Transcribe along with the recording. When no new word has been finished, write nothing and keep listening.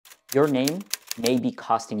Your name may be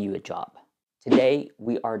costing you a job. Today,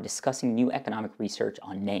 we are discussing new economic research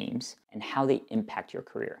on names and how they impact your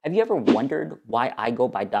career. Have you ever wondered why I go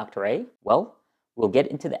by Dr. A? Well, we'll get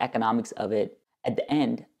into the economics of it. At the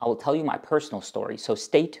end, I will tell you my personal story, so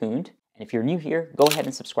stay tuned. And if you're new here, go ahead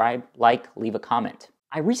and subscribe, leave a comment.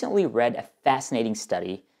 I recently read a fascinating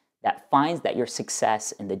study that finds that your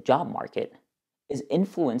success in the job market is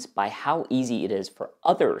influenced by how easy it is for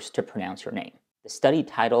others to pronounce your name. The study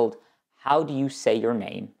titled, "How Do You Say Your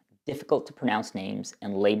Name? Difficult to Pronounce Names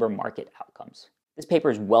and Labor Market Outcomes." This paper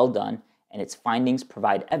is well done, and its findings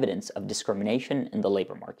provide evidence of discrimination in the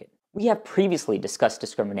labor market. We have previously discussed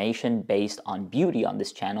discrimination based on beauty on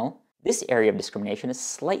this channel. This area of discrimination is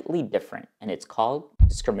slightly different, and it's called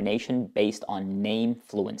discrimination based on name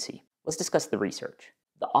fluency. Let's discuss the research.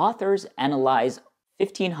 The authors analyzed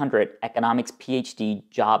 1,500 economics PhD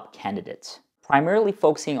job candidates, primarily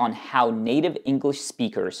focusing on how native English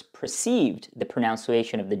speakers perceived the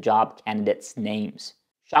pronunciation of the job candidates' names.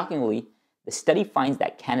 Shockingly, the study finds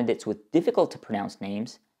that candidates with difficult-to-pronounce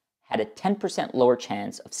names had a 10% lower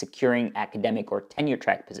chance of securing academic or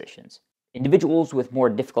tenure-track positions. Individuals with more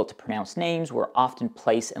difficult-to-pronounce names were often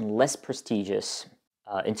placed in less prestigious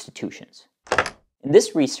institutions. In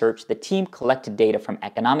this research, the team collected data from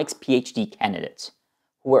economics PhD candidates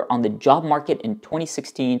who were on the job market in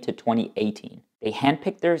 2016 to 2018. They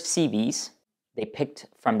handpicked their CVs. They picked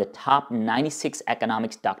from the top 96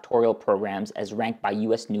 economics doctoral programs as ranked by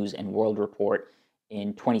US News and World Report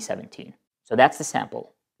in 2017. So that's the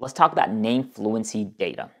sample. Let's talk about name fluency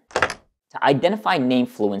data. To identify name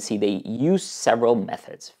fluency, they use several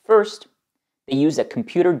methods. First, they use a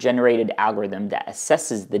computer-generated algorithm that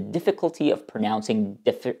assesses the difficulty of pronouncing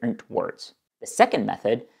different words. The second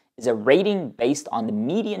method is a rating based on the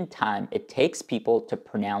median time it takes people to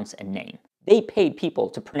pronounce a name. They paid people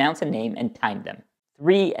to pronounce a name and timed them.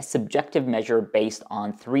 3, a subjective measure based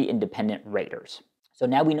on 3 independent raters. So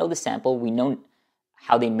now we know the sample, we know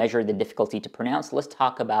how they measure the difficulty to pronounce. Let's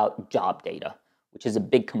talk about job data, which is a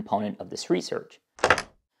big component of this research.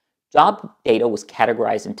 Job data was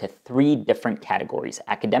categorized into 3 different categories: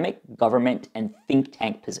 academic, government, and think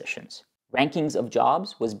tank positions. Rankings of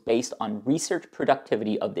jobs was based on research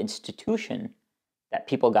productivity of the institution that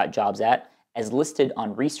people got jobs at, as listed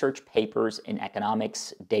on research papers in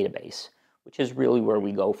economics database, which is really where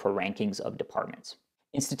we go for rankings of departments.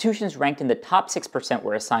 Institutions ranked in the top 6%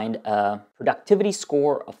 were assigned a productivity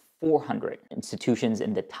score of 400. Institutions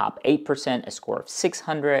in the top 8% a score of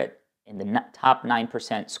 600, in the top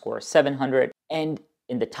 9% score of 700, and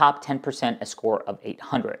in the top 10% a score of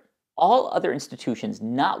 800. All other institutions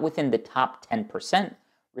not within the top 10%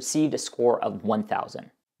 received a score of 1,000.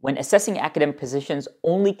 When assessing academic positions,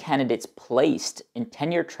 only candidates placed in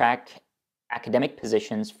tenure-track academic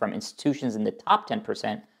positions from institutions in the top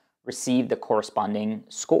 10% received the corresponding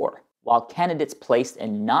score, while candidates placed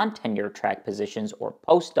in non-tenure-track positions or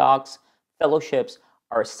postdocs, fellowships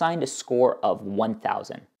are assigned a score of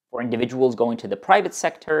 1,000. For individuals going to the private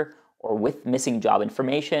sector or with missing job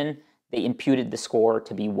information, they imputed the score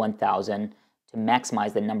to be 1,000 to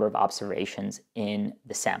maximize the number of observations in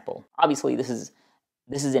the sample. Obviously, this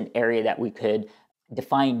is an area that we could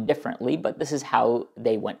define differently, but this is how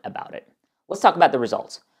they went about it. Let's talk about the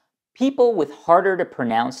results. People with harder to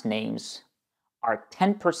pronounce names are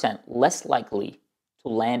 10% less likely to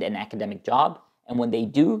land an academic job, and when they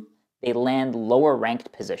do, they land lower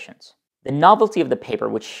ranked positions. The novelty of the paper,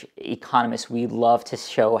 which economists, we love to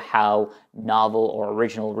show how novel or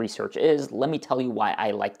original research is, let me tell you why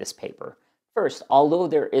I like this paper. First, although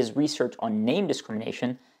there is research on name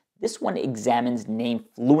discrimination, this one examines name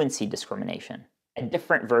fluency discrimination, a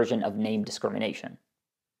different version of name discrimination.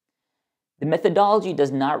 The methodology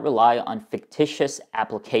does not rely on fictitious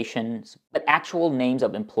applications, but actual names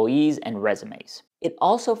of employees and resumes. It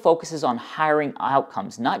also focuses on hiring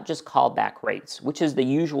outcomes, not just callback rates, which is the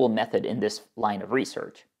usual method in this line of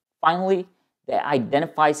research. Finally, they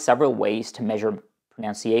identify several ways to measure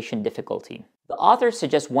pronunciation difficulty. The authors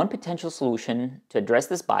suggest one potential solution to address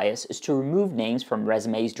this bias is to remove names from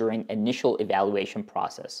resumes during initial evaluation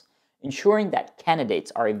process, ensuring that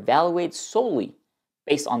candidates are evaluated solely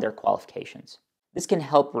based on their qualifications. This can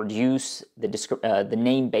help reduce the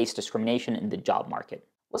name-based discrimination in the job market.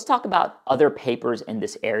 Let's talk about other papers in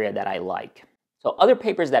this area that I like. So other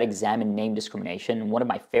papers that examine name discrimination, one of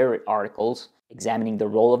my favorite articles examining the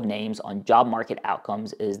role of names on job market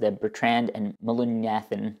outcomes is the Bertrand and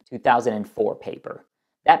Mullunathan 2004 paper.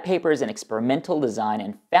 That paper is an experimental design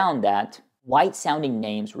and found that white-sounding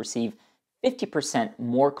names receive 50%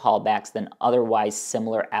 more callbacks than otherwise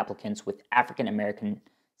similar applicants with African American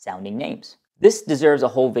sounding names. This deserves a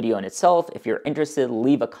whole video in itself. If you're interested,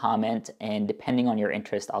 leave a comment, and depending on your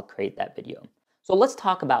interest, I'll create that video. So let's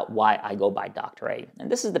talk about why I go by Dr. A.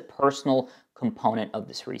 And this is the personal component of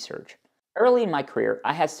this research. Early in my career,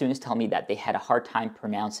 I had students tell me that they had a hard time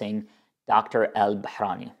pronouncing Dr.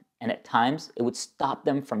 El-Bahrani, and at times it would stop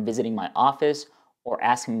them from visiting my office or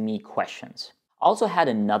asking me questions. I also had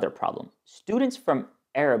another problem. Students from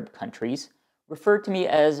Arab countries referred to me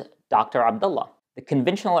as Dr. Abdullah, the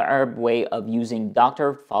conventional Arab way of using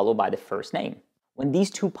doctor followed by the first name. When these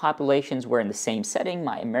two populations were in the same setting,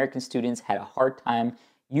 my American students had a hard time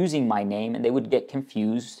using my name, and they would get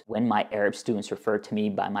confused when my Arab students referred to me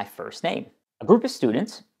by my first name. A group of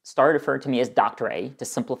students started referring to me as Dr. A to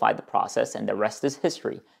simplify the process, and the rest is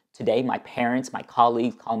history. Today, my parents, my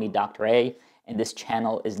colleagues call me Dr. A, and this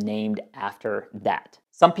channel is named after that.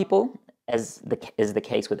 Some people, as is the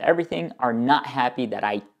case with everything, are not happy that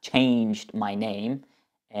I changed my name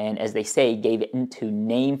and, as they say, gave it into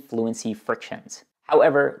name fluency frictions.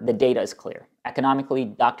 However, the data is clear. Economically,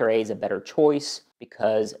 Dr. A is a better choice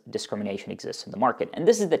because discrimination exists in the market. And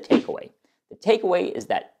this is the takeaway. The takeaway is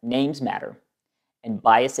that names matter and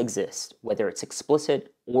bias exists, whether it's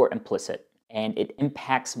explicit or implicit, and it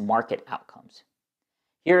impacts market outcomes.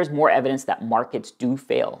 Here is more evidence that markets do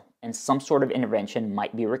fail and some sort of intervention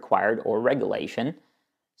might be required or regulation.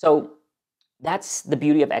 So that's the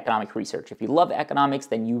beauty of economic research. If you love economics,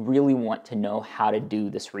 then you really want to know how to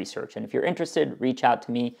do this research. And if you're interested, reach out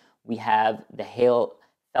to me. We have the Hale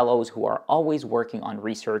Fellows who are always working on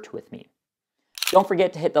research with me. Don't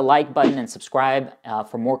forget to hit the like button and subscribe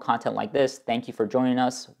for more content like this. Thank you for joining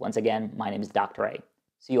us. Once again, my name is Dr. A.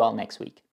 See you all next week.